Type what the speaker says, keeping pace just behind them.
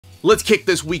Let's kick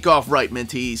this week off right,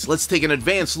 Mentees. Let's take an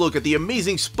advanced look at the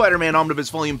Amazing Spider-Man Omnibus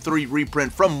Volume 3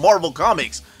 reprint from Marvel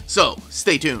Comics. So,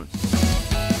 stay tuned.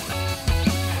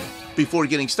 Before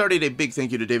getting started, a big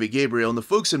thank you to David Gabriel and the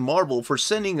folks in Marvel for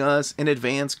sending us an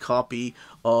advanced copy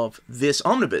of this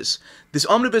omnibus. This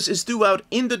omnibus is due out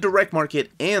in the direct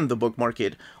market and the book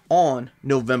market on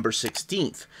November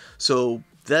 16th. So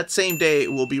that same day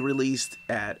it will be released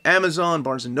at Amazon,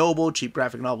 Barnes & Noble,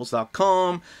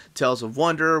 cheapgraphicnovels.com, Tales of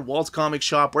Wonder, Walt's Comic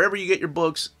Shop, wherever you get your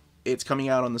books. It's coming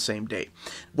out on the same day.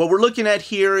 What we're looking at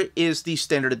here is the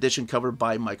standard edition cover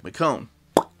by Mike McCone.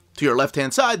 To your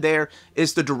left-hand side there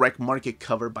is the direct market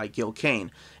cover by Gil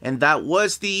Kane. And that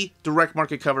was the direct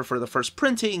market cover for the first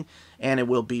printing, and it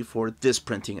will be for this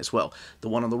printing as well. The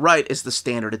one on the right is the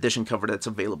standard edition cover that's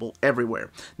available everywhere.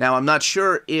 Now, I'm not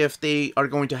sure if they are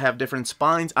going to have different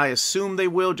spines. I assume they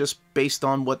will, just based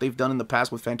on what they've done in the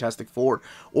past with Fantastic Four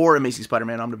or Amazing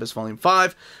Spider-Man Omnibus Volume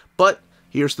 5. But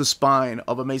here's the spine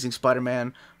of Amazing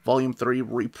Spider-Man Volume 3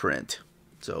 reprint.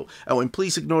 So, oh, and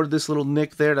please ignore this little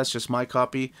nick there. That's just my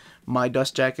copy. My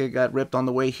dust jacket got ripped on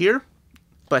the way here.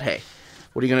 But hey,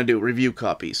 what are you going to do? Review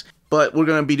copies. But we're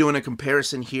going to be doing a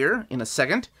comparison here in a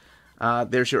second.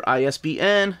 There's your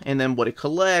ISBN, and then what it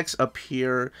collects. Up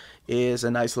here is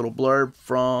a nice little blurb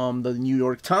from the New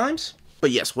York Times. But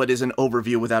yes, what is an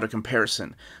overview without a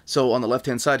comparison? So on the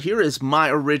left-hand side here is my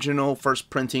original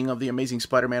first printing of the Amazing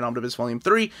Spider-Man Omnibus Volume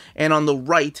 3, and on the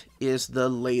right is the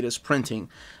latest printing.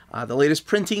 The latest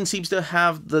printing seems to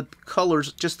have the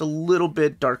colors just a little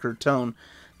bit darker tone.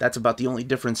 That's about the only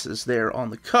differences there on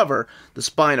the cover. The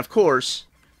spine, of course,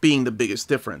 being the biggest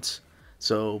difference.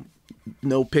 So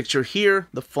no picture here.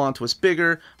 The font was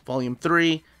bigger, Volume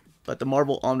 3, but the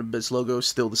Marvel Omnibus logo is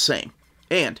still the same.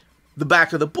 And the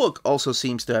back of the book also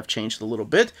seems to have changed a little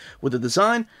bit with the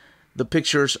design. The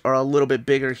pictures are a little bit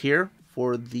bigger here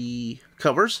for the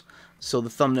covers, so the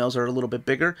thumbnails are a little bit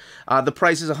bigger. The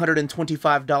price is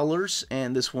 $125,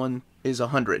 and this one is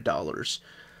 $100.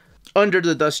 Under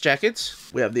the dust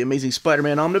jackets, we have the Amazing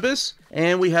Spider-Man Omnibus,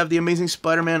 and we have the Amazing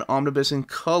Spider-Man Omnibus in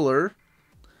color.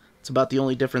 It's about the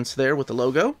only difference there with the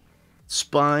logo.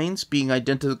 Spines being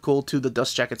identical to the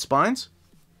dust jacket spines.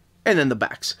 And then the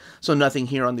backs. So nothing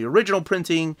here on the original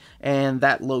printing, and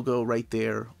that logo right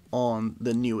there on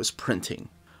the newest printing.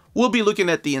 We'll be looking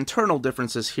at the internal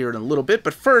differences here in a little bit,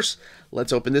 but first,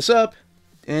 let's open this up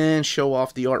and show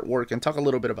off the artwork and talk a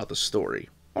little bit about the story.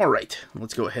 Alright,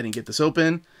 let's go ahead and get this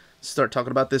open. Start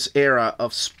talking about this era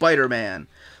of Spider-Man.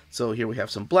 So here we have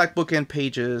some black bookend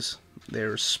pages.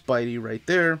 There's Spidey right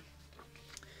there.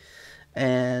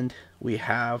 And we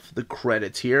have the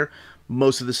credits here.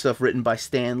 Most of the stuff written by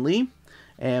Stan Lee,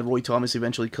 and Roy Thomas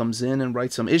eventually comes in and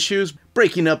writes some issues,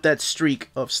 breaking up that streak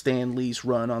of Stan Lee's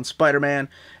run on Spider-Man.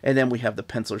 And then we have the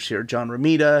pencilers here, John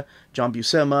Romita, John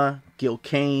Buscema, Gil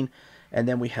Kane, and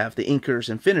then we have the inkers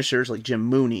and finishers like Jim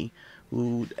Mooney,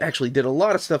 who actually did a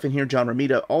lot of stuff in here. John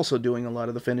Romita also doing a lot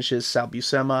of the finishes, Sal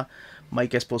Buscema,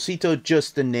 Mike Esposito,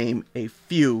 just to name a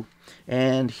few.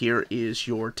 And here is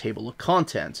your table of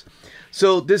contents.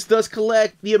 So this does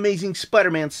collect the Amazing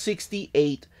Spider-Man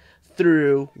 68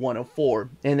 through 104.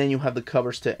 And then you have the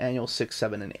covers to Annual 6,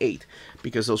 7, and 8,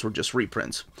 because those were just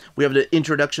reprints. We have the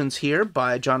introductions here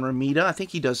by John Romita. I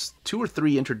think he does 2 or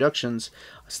 3 introductions.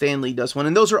 Stan Lee does one.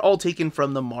 And those are all taken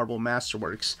from the Marvel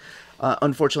Masterworks.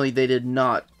 Unfortunately, they did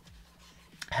not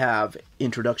have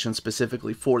introductions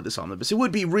specifically for this omnibus. It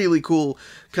would be really cool,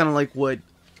 kind of like what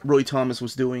Roy Thomas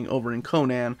was doing over in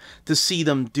Conan, to see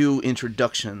them do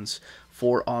introductions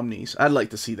for Omnis. I'd like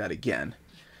to see that again.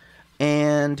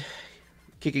 And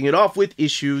kicking it off with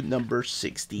issue number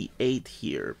 68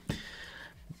 here.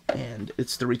 And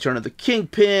it's the return of the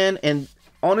Kingpin. And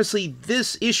honestly,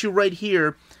 this issue right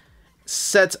here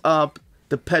sets up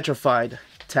the Petrified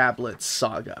Tablet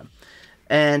saga.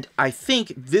 And I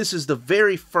think this is the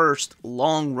very first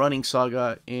long-running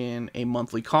saga in a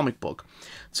monthly comic book.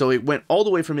 So it went all the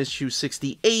way from issue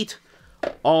 68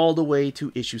 all the way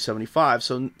to issue 75.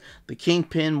 So the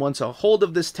Kingpin wants a hold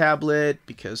of this tablet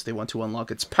because they want to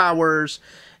unlock its powers.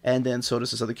 And then so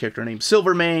does this other character named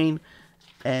Silvermane.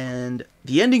 And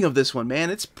the ending of this one,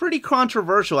 man, it's pretty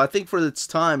controversial. I think for its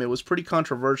time, it was pretty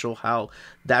controversial how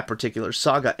that particular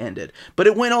saga ended. But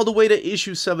it went all the way to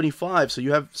issue 75, so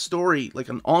you have story, like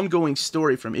an ongoing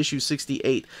story from issue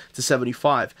 68 to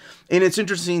 75. And it's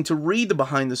interesting to read the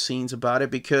behind the scenes about it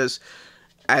because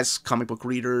as comic book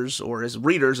readers, or as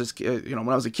readers, as you know, when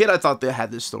I was a kid, I thought they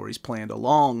had these stories planned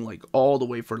along, like all the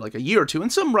way for like a year or two,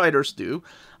 and some writers do,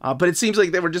 but it seems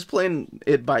like they were just playing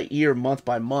it by ear, month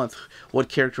by month, what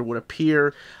character would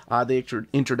appear, the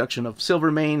introduction of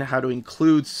Silvermane, how to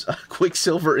include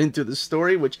Quicksilver into the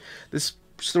story, which this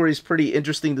story is pretty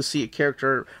interesting to see a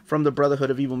character from the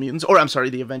Brotherhood of Evil Mutants, or I'm sorry,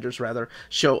 the Avengers rather,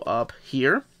 show up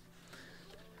here.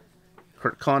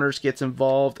 Kurt Connors gets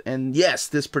involved, and yes,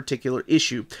 this particular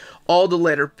issue, all the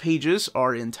letter pages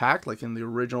are intact, like in the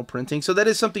original printing, so that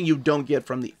is something you don't get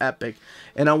from the Epic.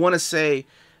 And I want to say,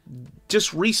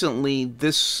 just recently,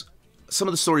 some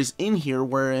of the stories in here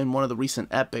were in one of the recent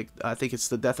Epic, I think it's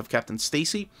the Death of Captain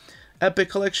Stacy Epic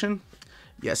collection.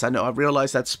 Yes, I know, I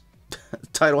realize that's the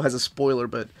title has a spoiler,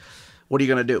 but what are you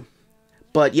going to do?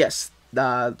 But yes,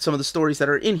 some of the stories that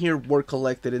are in here were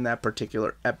collected in that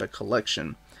particular Epic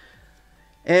collection.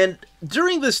 And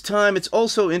during this time, it's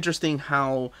also interesting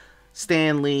how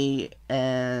Stan Lee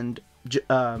and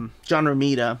John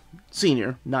Romita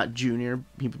Sr., not Jr.,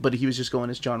 but he was just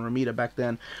going as John Romita back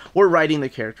then, were writing the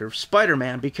character of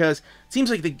Spider-Man, because it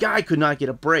seems like the guy could not get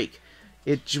a break.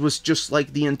 It was just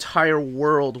like the entire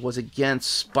world was against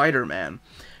Spider-Man.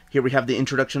 Here we have the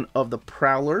introduction of the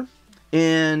Prowler,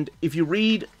 and if you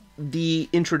read the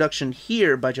introduction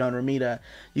here by John Romita,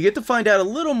 you get to find out a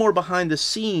little more behind the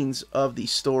scenes of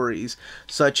these stories,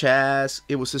 such as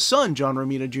it was his son, John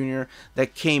Romita Jr.,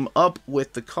 that came up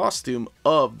with the costume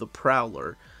of the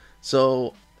Prowler.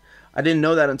 So I didn't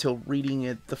know that until reading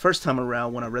it the first time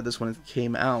around when I read this when it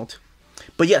came out.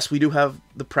 But yes, we do have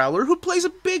the Prowler, who plays a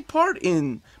big part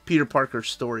in Peter Parker's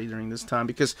story during this time,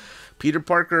 because Peter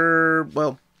Parker,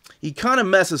 well, he kind of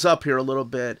messes up here a little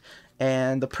bit,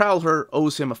 and the Prowler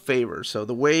owes him a favor. So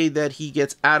the way that he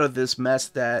gets out of this mess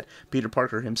that Peter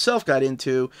Parker himself got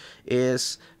into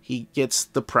is he gets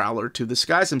the Prowler to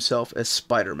disguise himself as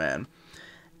Spider-Man.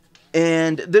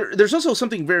 And there's also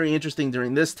something very interesting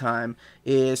during this time,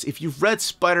 is if you've read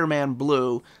Spider-Man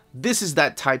Blue, this is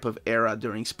that type of era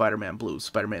during Spider-Man Blue.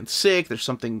 Spider-Man's sick, there's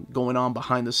something going on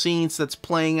behind the scenes that's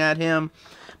playing at him.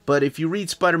 But if you read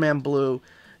Spider-Man Blue,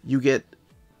 you get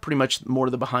pretty much more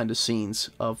of the behind the scenes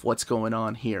of what's going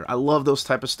on here. I love those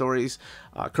type of stories.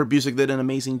 Kurt Busiek did an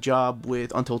amazing job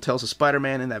with Untold Tales of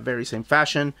Spider-Man in that very same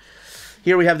fashion.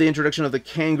 Here we have the introduction of the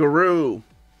Kangaroo.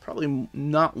 Probably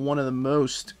not one of the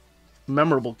most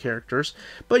memorable characters,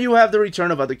 but you have the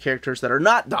return of other characters that are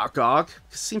not Doc Ock.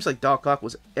 It seems like Doc Ock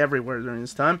was everywhere during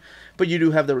this time, but you do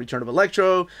have the return of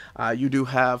Electro. You do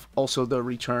have also the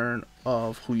return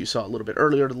of who you saw a little bit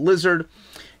earlier, the Lizard.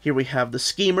 Here we have the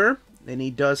Schemer, and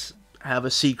he does have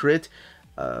a secret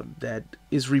that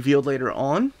is revealed later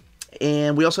on.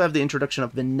 And we also have the introduction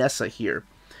of Vanessa here.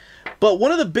 But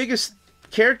one of the biggest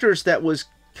characters that was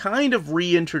kind of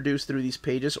reintroduced through these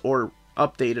pages, or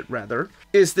updated rather,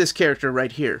 is this character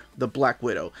right here, the Black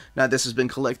Widow. Now this has been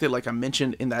collected, like I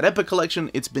mentioned, in that Epic collection.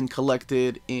 It's been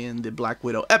collected in the Black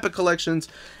Widow Epic collections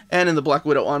and in the Black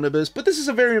Widow Omnibus. But this is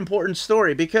a very important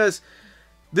story, because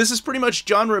this is pretty much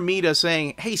John Romita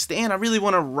saying, hey Stan, I really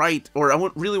want to write, or I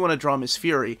really want to draw Miss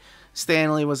Fury.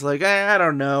 Stanley was like, I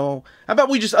don't know, how about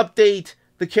we just update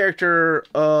the character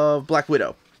of Black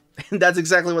Widow? And that's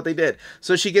exactly what they did.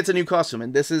 So she gets a new costume,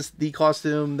 and this is the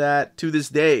costume that to this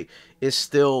day is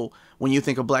still, when you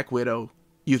think of Black Widow,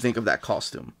 you think of that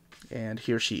costume. And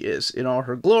here she is in all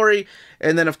her glory.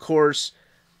 And then of course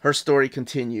her story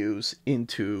continues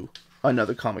into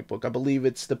another comic book. I believe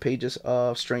it's the pages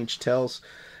of Strange Tales.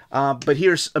 But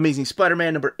here's Amazing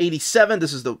Spider-Man number 87.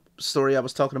 This is the story I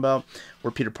was talking about,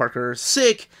 where Peter Parker is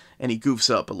sick and he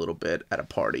goofs up a little bit at a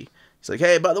party. He's like,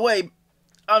 hey, by the way,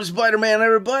 I'm Spider-Man,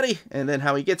 everybody! And then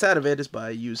how he gets out of it is by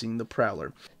using the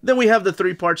Prowler. Then we have the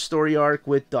three-part story arc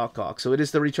with Doc Ock. So it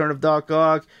is the return of Doc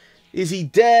Ock. Is he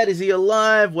dead? Is he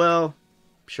alive? Well,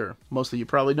 sure. Most of you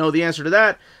probably know the answer to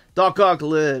that. Doc Ock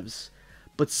lives.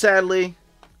 But sadly,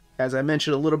 as I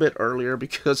mentioned a little bit earlier,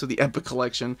 because of the Epic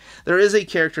collection, there is a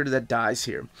character that dies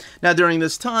here. Now, during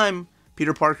this time,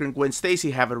 Peter Parker and Gwen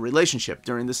Stacy have a relationship.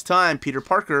 During this time, Peter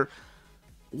Parker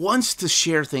wants to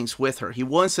share things with her. He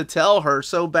wants to tell her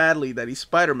so badly that he's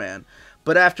Spider-Man.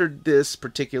 But after this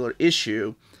particular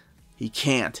issue, he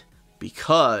can't,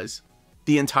 because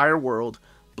the entire world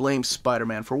blames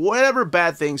Spider-Man for whatever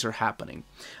bad things are happening.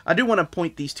 I do want to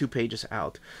point these two pages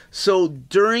out. So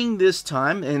during this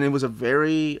time, and it was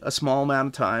a small amount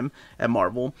of time at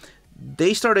Marvel,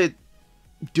 they started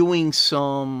doing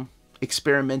some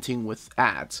experimenting with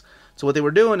ads. So what they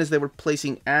were doing is they were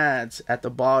placing ads at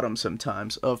the bottom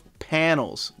sometimes of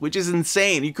panels, which is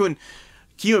insane. Can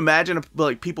you imagine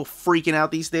like people freaking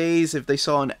out these days if they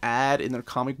saw an ad in their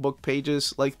comic book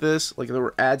pages like this? Like there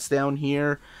were ads down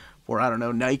here for, I don't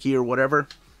know, Nike or whatever.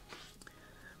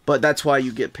 But that's why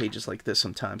you get pages like this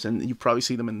sometimes, and you probably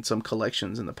see them in some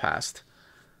collections in the past.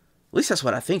 At least that's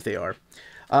what I think they are.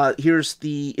 Here's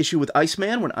the issue with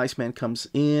Iceman, when Iceman comes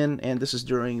in, and this is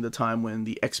during the time when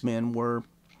the X-Men were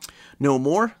no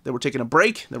more. They were taking a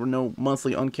break. There were no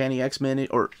monthly Uncanny X-Men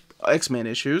or X-Men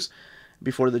issues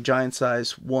before the Giant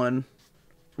Size 1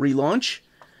 relaunch.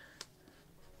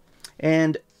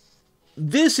 And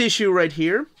this issue right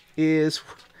here is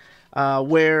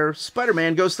where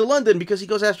Spider-Man goes to London because he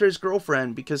goes after his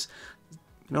girlfriend because,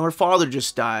 you know, her father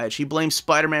just died. She blames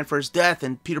Spider-Man for his death,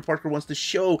 and Peter Parker wants to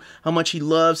show how much he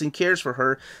loves and cares for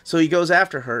her, so he goes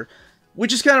after her.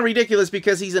 Which is kind of ridiculous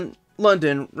because he's in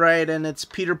London, right? And it's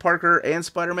Peter Parker and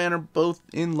Spider-Man are both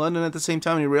in London at the same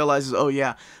time, and he realizes, oh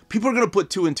yeah, people are going to put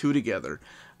 2 and 2 together.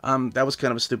 That was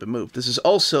kind of a stupid move. This is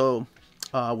also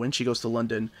when she goes to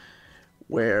London,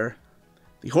 where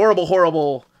the horrible,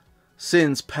 horrible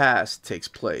Sins Past takes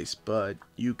place. But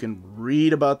you can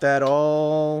read about that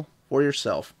all for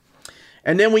yourself.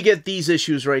 And then we get these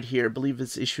issues right here. I believe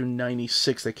it's issue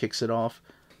 96 that kicks it off.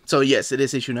 So yes, it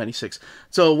is issue 96.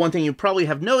 So one thing you probably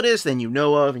have noticed, and you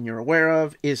know of, and you're aware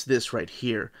of, is this right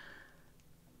here.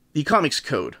 The Comics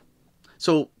Code.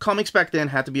 So comics back then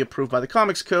had to be approved by the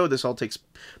Comics Code. This all takes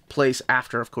place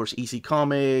after, of course, EC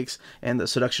Comics and the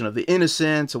Seduction of the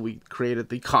Innocent. So we created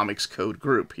the Comics Code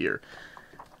group here.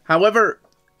 However,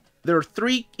 there are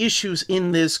 3 issues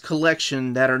in this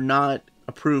collection that are not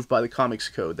approved by the Comics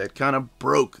Code that kind of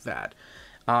broke that.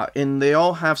 And they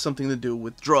all have something to do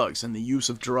with drugs and the use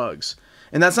of drugs.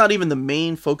 And that's not even the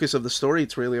main focus of the story.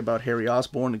 It's really about Harry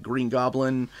Osborn, the Green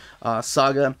Goblin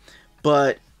saga.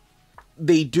 But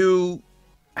they do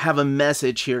have a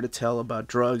message here to tell about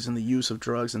drugs and the use of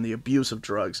drugs and the abuse of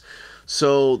drugs.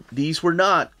 So these were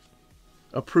not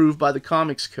approved by the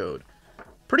Comics Code.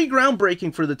 Pretty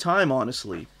groundbreaking for the time,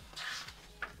 honestly.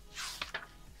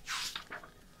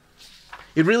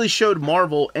 It really showed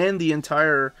Marvel and the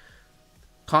entire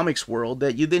comics world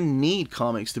that you didn't need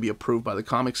comics to be approved by the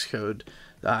Comics Code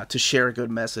to share a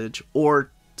good message or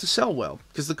to sell well,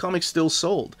 because the comics still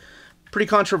sold. Pretty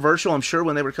controversial, I'm sure,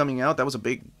 when they were coming out. That was a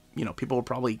big, you know, people were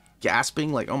probably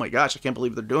gasping, like, oh my gosh, I can't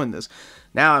believe they're doing this.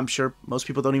 Now I'm sure most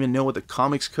people don't even know what the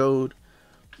Comics Code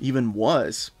even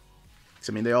was.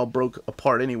 I mean, they all broke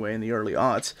apart anyway in the early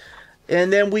aughts.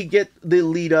 And then we get the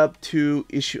lead up to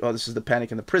issue... Oh, this is the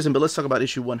Panic in the Prison, but let's talk about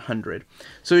issue 100.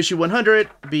 So issue 100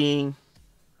 being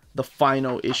the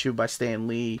final issue by Stan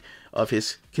Lee of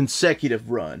his consecutive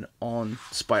run on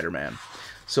Spider-Man.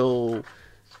 So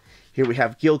here we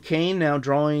have Gil Kane now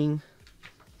drawing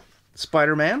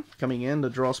Spider-Man, coming in to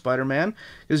draw Spider-Man.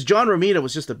 Because John Romita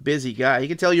was just a busy guy. He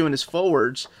could tell you in his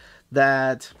forwards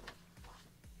that...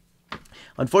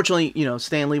 Unfortunately, you know,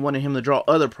 Stan Lee wanted him to draw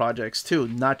other projects too,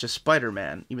 not just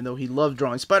Spider-Man, even though he loved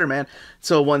drawing Spider-Man.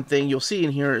 So one thing you'll see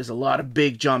in here is a lot of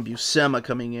big John Buscema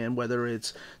coming in, whether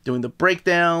it's doing the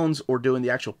breakdowns or doing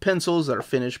the actual pencils that are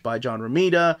finished by John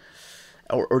Romita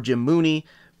or Jim Mooney.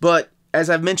 But as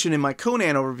I've mentioned in my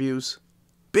Conan overviews,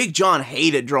 Big John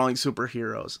hated drawing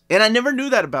superheroes. And I never knew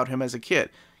that about him as a kid,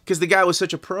 because the guy was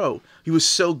such a pro. He was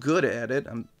so good at it.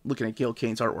 I'm looking at Gil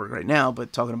Kane's artwork right now,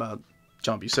 but talking about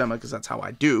John Buscema, because that's how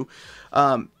I do.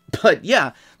 But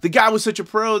yeah, the guy was such a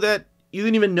pro that you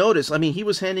didn't even notice. I mean, he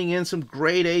was handing in some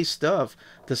grade A stuff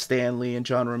to Stan Lee and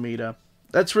John Romita.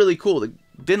 That's really cool. They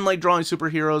didn't like drawing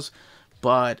superheroes,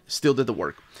 but still did the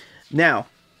work. Now,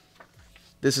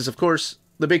 this is, of course,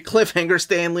 the big cliffhanger.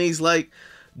 Stan Lee's like,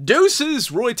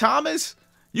 deuces, Roy Thomas.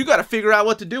 You got to figure out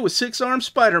what to do with Six-Armed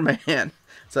Spider-Man.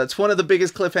 So that's one of the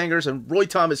biggest cliffhangers, and Roy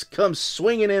Thomas comes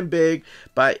swinging in big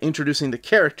by introducing the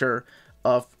character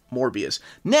of Morbius.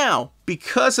 Now,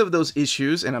 because of those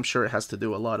issues, and I'm sure it has to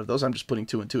do a lot of those, I'm just putting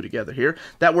 2 and 2 together here,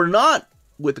 that were not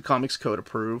with the Comics Code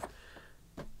approved,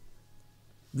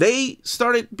 they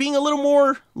started being a little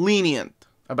more lenient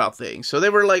about things. So they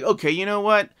were like, okay, you know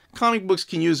what? Comic books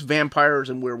can use vampires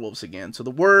and werewolves again. So the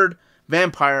word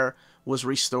vampire was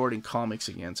restored in comics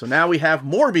again. So now we have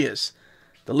Morbius,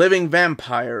 the living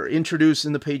vampire, introduced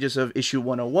in the pages of issue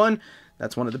 101.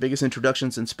 That's one of the biggest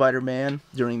introductions in Spider-Man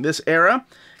during this era.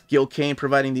 Gil Kane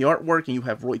providing the artwork, and you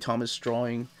have Roy Thomas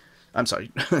drawing... I'm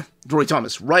sorry, Roy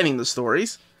Thomas writing the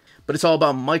stories. But it's all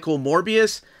about Michael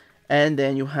Morbius, and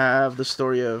then you have the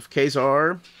story of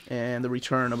Kazar and the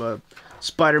return of a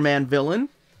Spider-Man villain,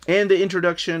 and the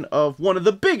introduction of one of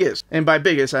the biggest, and by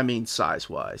biggest I mean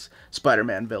size-wise,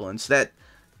 Spider-Man villains that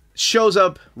shows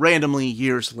up randomly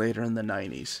years later in the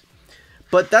 90s.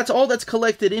 But that's all that's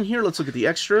collected in here. Let's look at the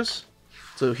extras.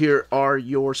 So here are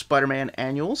your Spider-Man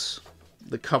annuals.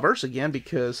 The covers, again,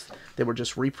 because they were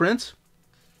just reprints.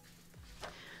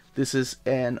 This is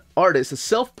an artist, a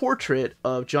self-portrait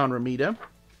of John Romita.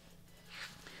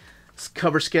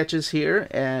 Cover sketches here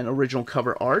and original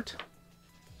cover art.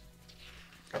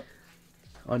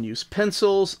 Unused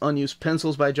pencils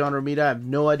by John Romita. I have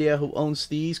no idea who owns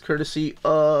these, courtesy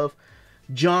of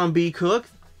John B. Cook.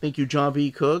 Thank you, John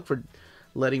B. Cook, for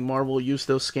letting Marvel use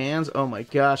those scans. Oh my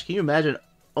gosh, can you imagine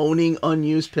owning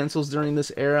unused pencils during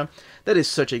this era? That is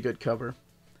such a good cover.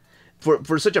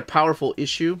 For such a powerful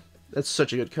issue, that's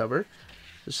such a good cover.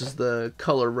 This is the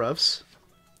color roughs.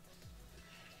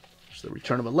 There's the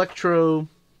Return of Electro.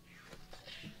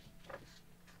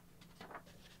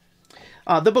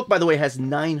 The book, by the way, has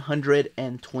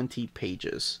 920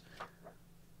 pages.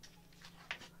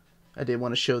 I did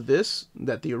want to show this,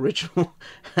 that the original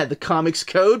had the comics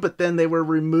code, but then they were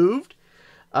removed.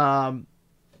 But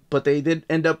they did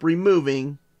end up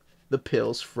removing the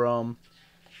pills from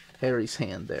Harry's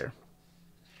hand there.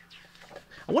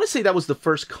 I want to say that was the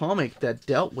first comic that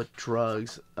dealt with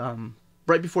drugs,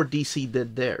 right before DC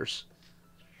did theirs.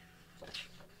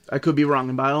 I could be wrong,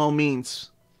 and by all means,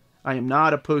 I am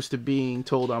not opposed to being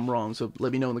told I'm wrong, so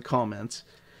let me know in the comments.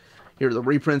 Here are the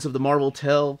reprints of the Marvel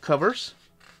Tell covers.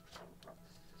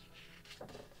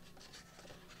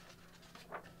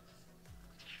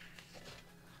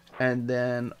 And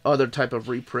then other type of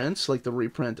reprints, like the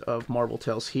reprint of Marvel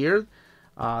Tales here,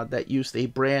 that used a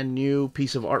brand new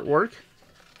piece of artwork.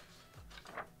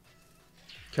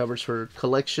 Covers for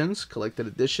collections, collected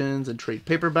editions, and trade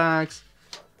paperbacks.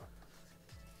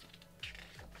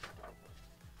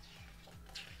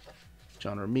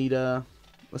 John Romita.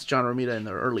 That's John Romita in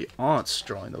the early aunts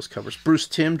drawing those covers. Bruce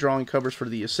Timm drawing covers for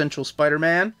the Essential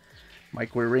Spider-Man.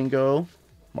 Mike Wieringo,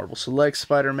 Marvel Select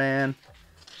Spider-Man.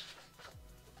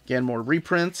 Again, more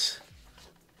reprints.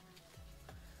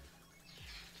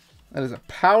 That is a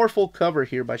powerful cover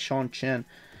here by Sean Chen.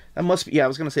 That must be, yeah, I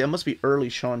was going to say, that must be early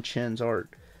Sean Chen's art.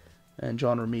 And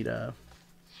John Romita.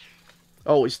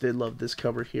 Always did love this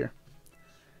cover here.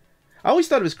 I always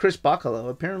thought it was Chris Bacalo.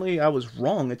 Apparently, I was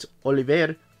wrong. It's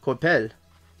Olivier Coipel.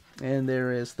 And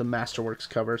there is the Masterworks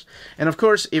covers. And of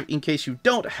course, in case you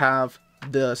don't have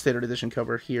the Standard Edition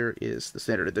cover, here is the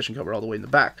Standard Edition cover all the way in the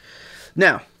back.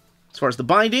 Now, as far as the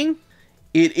binding,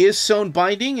 it is sewn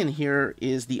binding, and here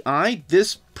is the eye.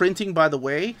 This printing, by the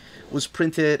way, was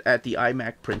printed at the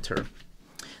iMac printer.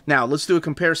 Now, let's do a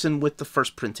comparison with the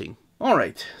first printing.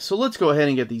 Alright, so let's go ahead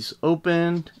and get these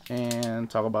opened and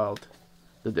talk about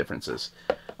the differences.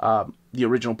 The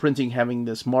original printing having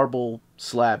this marble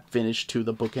slab finish to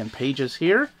the bookend pages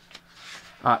here.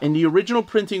 And the original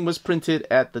printing was printed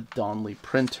at the Donnelly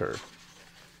printer.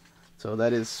 So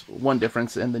that is one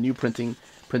difference, and the new printing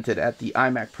printed at the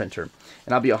iMac printer.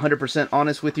 And I'll be 100%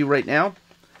 honest with you right now.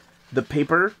 The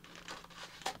paper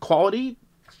quality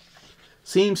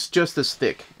seems just as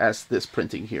thick as this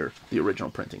printing here, the original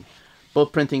printing.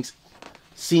 Both printings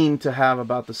seem to have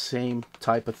about the same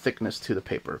type of thickness to the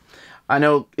paper. I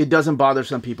know it doesn't bother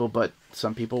some people, but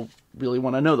some people really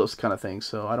want to know those kind of things,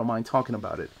 so I don't mind talking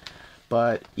about it.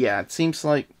 But yeah, it seems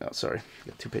like, oh sorry,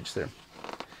 got 2 pages there.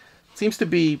 It seems to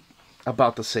be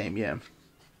about the same, yeah.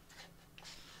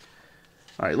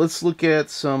 Alright, let's look at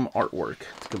some artwork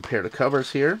to compare the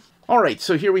covers here. Alright,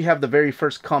 so here we have the very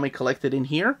first comic collected in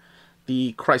here,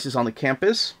 the Crisis on the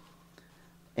Campus.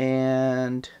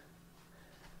 And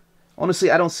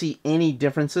honestly, I don't see any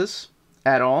differences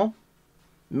at all.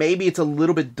 Maybe it's a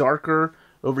little bit darker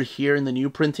over here in the new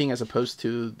printing as opposed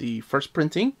to the first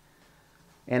printing.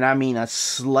 And I mean a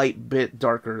slight bit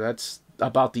darker. That's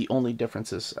about the only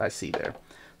differences I see there.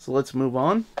 So let's move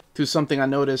on to something I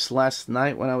noticed last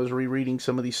night when I was rereading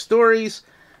some of these stories.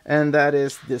 And that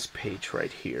is this page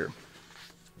right here.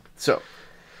 So,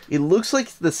 it looks like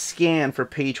the scan for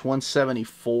page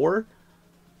 174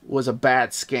 was a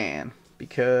bad scan,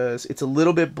 because it's a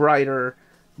little bit brighter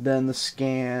than the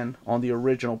scan on the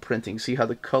original printing. See how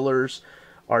the colors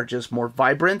are just more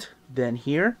vibrant than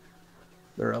here?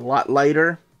 They're a lot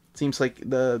lighter. Seems like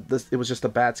it was just a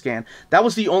bad scan. That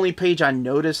was the only page I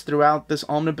noticed throughout this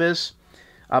omnibus,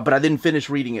 but I didn't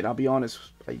finish reading it, I'll be honest.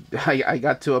 I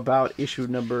got to about issue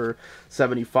number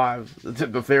 75,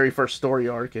 the very first story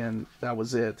arc, and that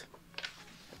was it.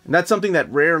 And that's something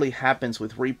that rarely happens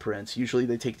with reprints. Usually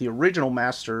they take the original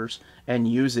masters and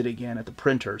use it again at the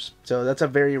printers. So that's a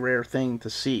very rare thing to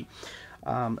see.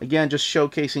 Again, just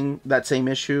showcasing that same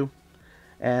issue,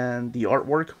 and the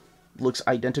artwork looks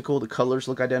identical. The colors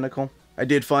look identical. I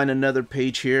did find another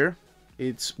page here.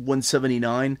 It's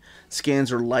 179.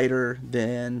 Scans are lighter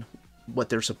than what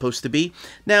they're supposed to be.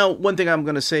 Now, one thing I'm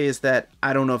going to say is that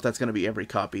I don't know if that's going to be every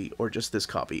copy or just this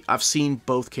copy. I've seen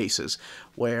both cases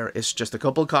where it's just a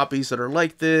couple of copies that are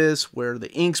like this, where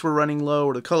the inks were running low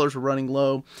or the colors were running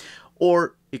low,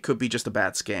 or it could be just a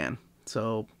bad scan.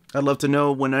 So I'd love to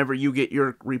know whenever you get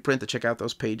your reprint to check out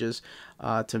those pages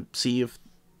to see if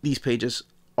these pages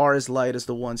are as light as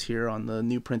the ones here on the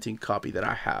new printing copy that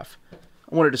I have.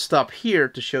 I wanted to stop here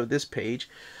to show this page.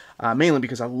 mainly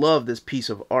because I love this piece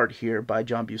of art here by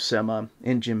John Buscema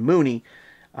and Jim Mooney.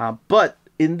 But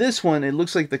in this one, it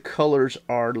looks like the colors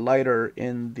are lighter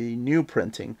in the new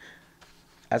printing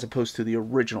as opposed to the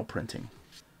original printing.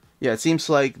 Yeah, it seems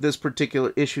like this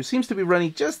particular issue seems to be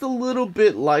running just a little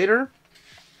bit lighter.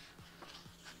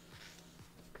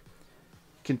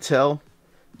 You can tell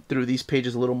through these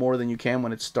pages a little more than you can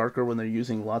when it's darker, when they're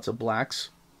using lots of blacks.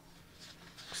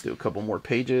 Let's do a couple more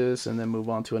pages and then move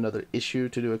on to another issue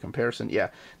to do a comparison. Yeah,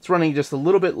 it's running just a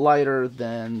little bit lighter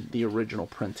than the original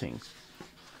printing.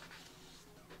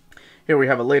 Here we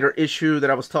have a later issue that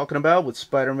I was talking about with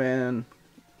Spider-Man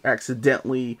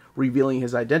accidentally revealing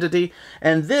his identity.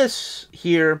 And this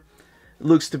here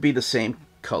looks to be the same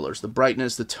colors. The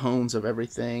brightness, the tones of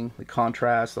everything, the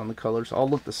contrast on the colors all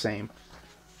look the same.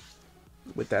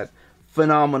 With that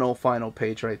phenomenal final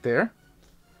page right there.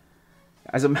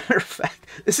 As a matter of fact,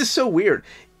 this is so weird.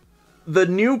 The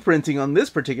new printing on this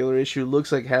particular issue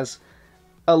looks like it has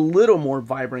a little more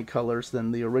vibrant colors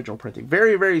than the original printing.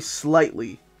 Very, very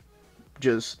slightly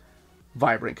just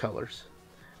vibrant colors.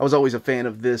 I was always a fan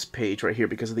of this page right here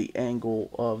because of the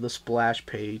angle of the splash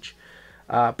page.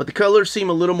 But the colors seem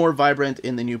a little more vibrant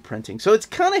in the new printing. So it's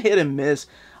kind of hit and miss,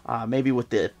 maybe with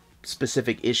the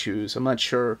specific issues. I'm not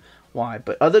sure why.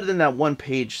 But other than that one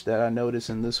page that I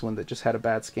noticed in this one that just had a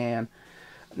bad scan.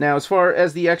 Now, as far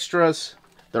as the extras,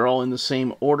 they're all in the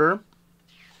same order.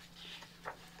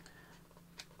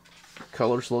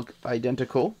 Colors look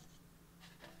identical.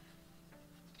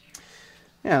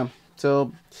 Yeah,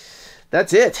 so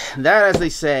that's it. That, as they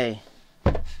say,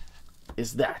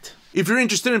 is that. If you're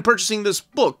interested in purchasing this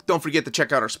book, don't forget to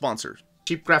check out our sponsors.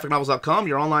 CheapGraphicNovels.com,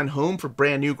 your online home for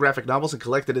brand new graphic novels and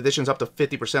collected editions up to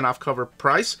 50% off cover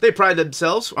price. They pride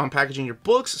themselves on packaging your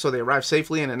books so they arrive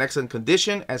safely in an excellent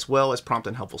condition, as well as prompt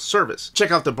and helpful service.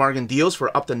 Check out the bargain deals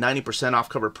for up to 90% off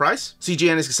cover price.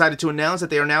 CGN is excited to announce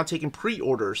that they are now taking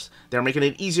pre-orders. They're making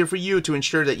it easier for you to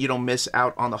ensure that you don't miss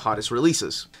out on the hottest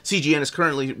releases. CGN is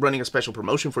currently running a special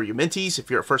promotion for you Minties.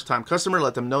 If you're a first-time customer,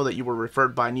 let them know that you were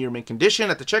referred by Near Mint Condition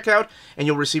at the checkout, and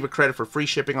you'll receive a credit for free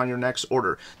shipping on your next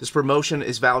order. This promotion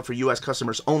is valid for U.S.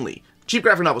 customers only. Cheap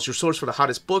Graphic Novels, your source for the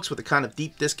hottest books with the kind of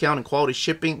deep discount and quality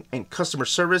shipping and customer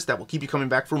service that will keep you coming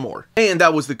back for more. And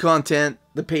that was the content,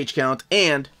 the page count,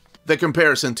 and the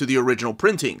comparison to the original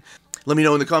printing. Let me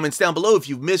know in the comments down below if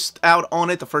you've missed out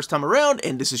on it the first time around,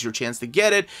 and this is your chance to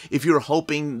get it. If you're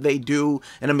hoping they do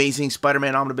an amazing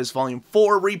Spider-Man Omnibus Volume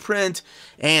 4 reprint,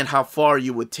 and how far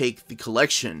you would take the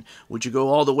collection. Would you go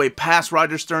all the way past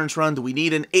Roger Stern's run? Do we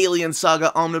need an Alien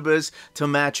Saga Omnibus to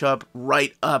match up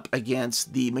right up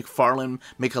against the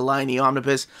McFarlane-Michelinie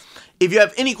Omnibus? If you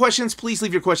have any questions, please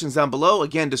leave your questions down below.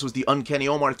 Again, this was the Uncanny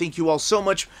Omar. Thank you all so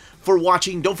much for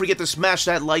watching. Don't forget to smash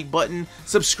that like button.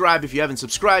 Subscribe if you haven't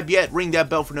subscribed yet. Ring that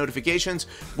bell for notifications.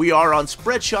 We are on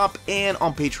Spreadshop and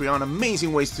on Patreon.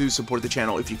 Amazing ways to support the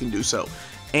channel if you can do so.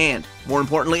 And, more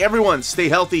importantly, everyone, stay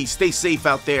healthy, stay safe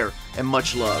out there, and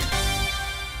much love.